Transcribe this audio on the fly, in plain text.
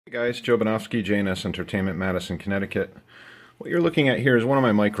Hey guys, Joe Banofsky, J&S Entertainment, Madison, Connecticut. What you're looking at here is one of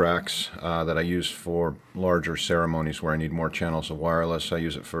my mic racks that I use for larger ceremonies where I need more channels of wireless. I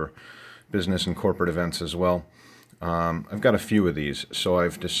use it for business and corporate events as well. I've got a few of these, so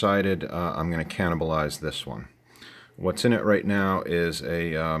I've decided I'm going to cannibalize this one. What's in it right now is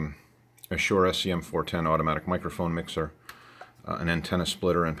a Shure SCM410 automatic microphone mixer, an antenna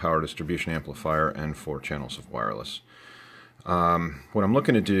splitter and power distribution amplifier, and 4 channels of wireless. What I'm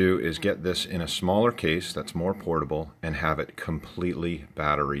looking to do is get this in a smaller case that's more portable and have it completely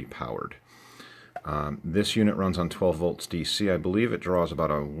battery powered. This unit runs on 12 volts DC. I believe it draws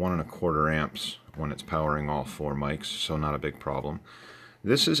about 1¼ amps when it's powering all 4 mics, so not a big problem.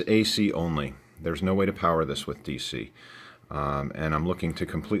 This is AC only. There's no way to power this with DC. And I'm looking to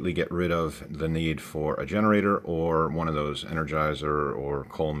completely get rid of the need for a generator or one of those Energizer or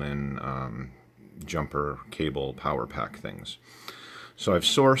Coleman jumper cable power pack things. So I've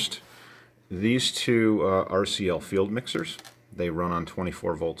sourced these two RCL field mixers. They run on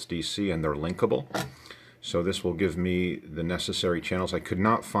 24 volts DC and they're linkable. So this will give me the necessary channels. I could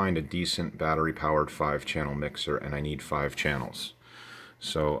not find a decent battery powered 5-channel mixer, and I need 5 channels.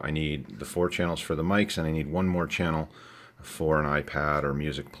 So I need the 4 channels for the mics, and I need one more channel for an iPad or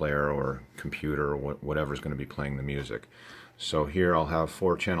music player or computer or whatever's going to be playing the music. So here I'll have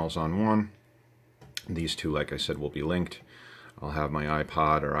 4 channels on one. These two, like I said, will be linked. I'll have my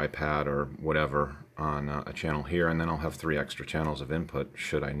iPod or iPad or whatever on a channel here, and then I'll have 3 extra channels of input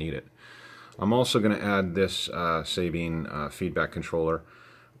should I need it. I'm also going to add this Sabine feedback controller,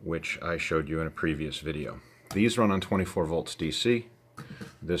 which I showed you in a previous video. These run on 24 volts DC.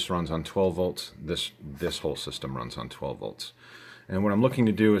 This runs on 12 volts. This whole system runs on 12 volts. And what I'm looking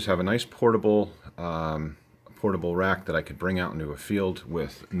to do is have a nice portable rack that I could bring out into a field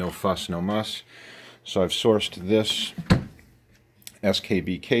with no fuss, no muss. So I've sourced this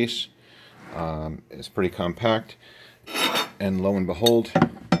SKB case. It's pretty compact, and lo and behold,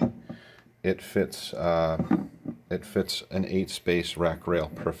 it fits an 8-space rack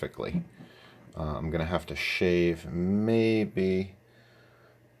rail perfectly. I'm going to have to shave maybe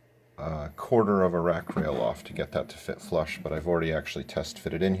 1/4 of a rack rail off to get that to fit flush, but I've already actually test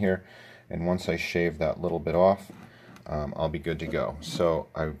fitted in here, and once I shave that little bit off, I'll be good to go. So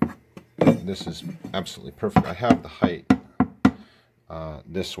this is absolutely perfect. I have the height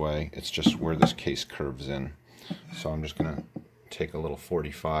this way, it's just where this case curves in. So I'm just going to take a little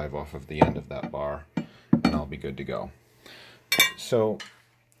 45 off of the end of that bar, and I'll be good to go. So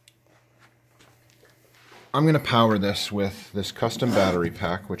I'm going to power this with this custom battery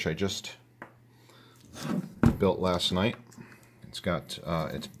pack, which I just built last night. It's got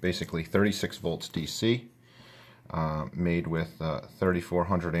it's basically 36 volts DC, made with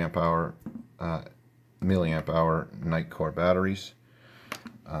 3400 milliamp hour night core batteries,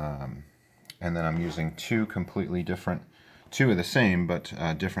 and then I'm using 2 completely different, 2 of the same but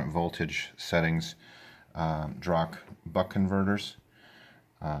different voltage settings, Drock buck converters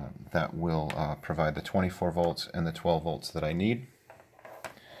that will provide the 24 volts and the 12 volts that I need.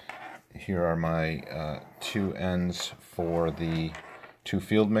 Here are my 2 ends for the 2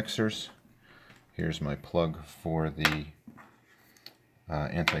 field mixers. Here's my plug for the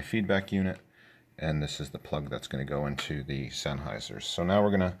anti-feedback unit, and this is the plug that's going to go into the Sennheisers. So now we're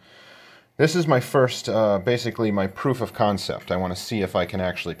going to, this is my first, basically my proof of concept. I want to see if I can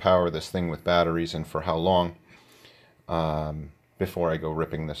actually power this thing with batteries and for how long, before I go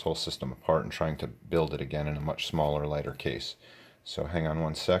ripping this whole system apart and trying to build it again in a much smaller, lighter case. So hang on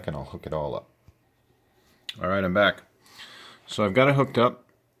one second, I'll hook it all up. Alright, I'm back. So I've got it hooked up,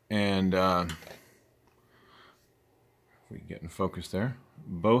 and if we can get in focus there.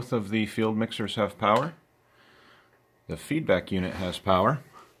 Both of the field mixers have power. The feedback unit has power.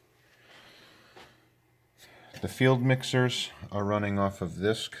 The field mixers are running off of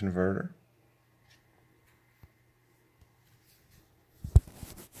this converter.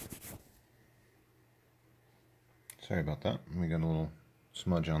 Sorry about that, we got a little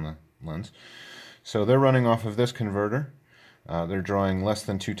smudge on the lens. So they're running off of this converter. They're drawing less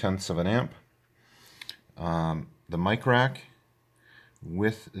than 0.2 of an amp. The mic rack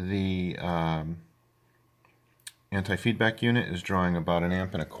with the anti-feedback unit is drawing about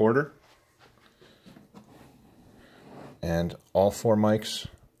 1.25 amps. And all 4 mics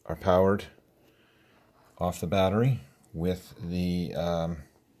are powered off the battery with the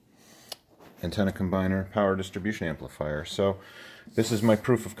antenna combiner power distribution amplifier. So this is my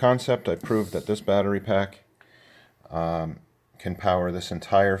proof of concept. I proved that this battery pack can power this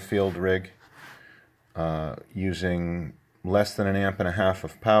entire field rig using less than 1.5 amps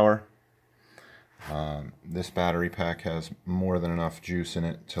of power. This battery pack has more than enough juice in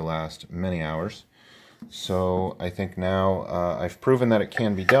it to last many hours. So I think now I've proven that it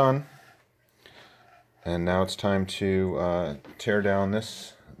can be done, and now it's time to tear down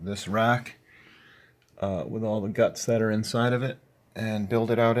this rack with all the guts that are inside of it and build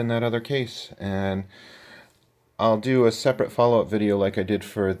it out in that other case. And I'll do a separate follow-up video like I did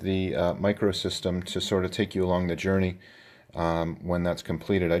for the micro system to sort of take you along the journey when that's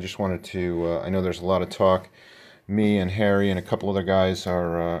completed. I just wanted to, I know there's a lot of talk. Me and Harry and a couple other guys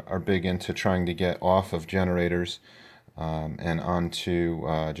are big into trying to get off of generators and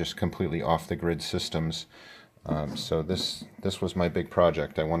onto just completely off-the-grid systems. So this was my big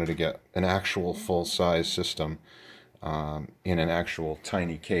project. I wanted to get an actual full-size system in an actual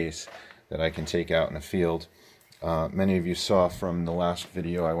tiny case that I can take out in the field. Many of you saw from the last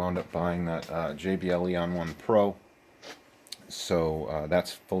video I wound up buying that JBL Eon 1 Pro. So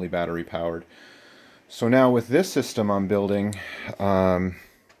that's fully battery powered. So now with this system I'm building, I'll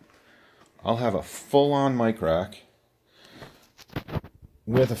have a full-on mic rack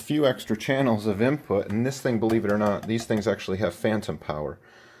with a few extra channels of input, and this thing, believe it or not, these things actually have phantom power.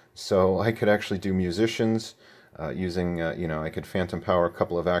 So I could actually do musicians using, you know, I could phantom power a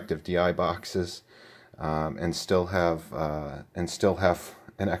couple of active DI boxes and still have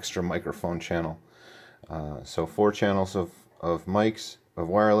an extra microphone channel. So 4 channels of mics, of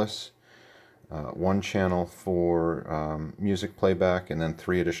wireless, 1 channel for music playback, and then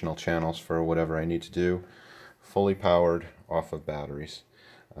 3 additional channels for whatever I need to do, fully powered off of batteries.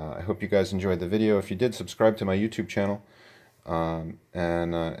 I hope you guys enjoyed the video. If you did, subscribe to my YouTube channel,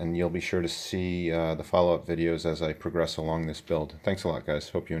 and you'll be sure to see the follow-up videos as I progress along this build. Thanks a lot, guys.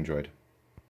 Hope you enjoyed.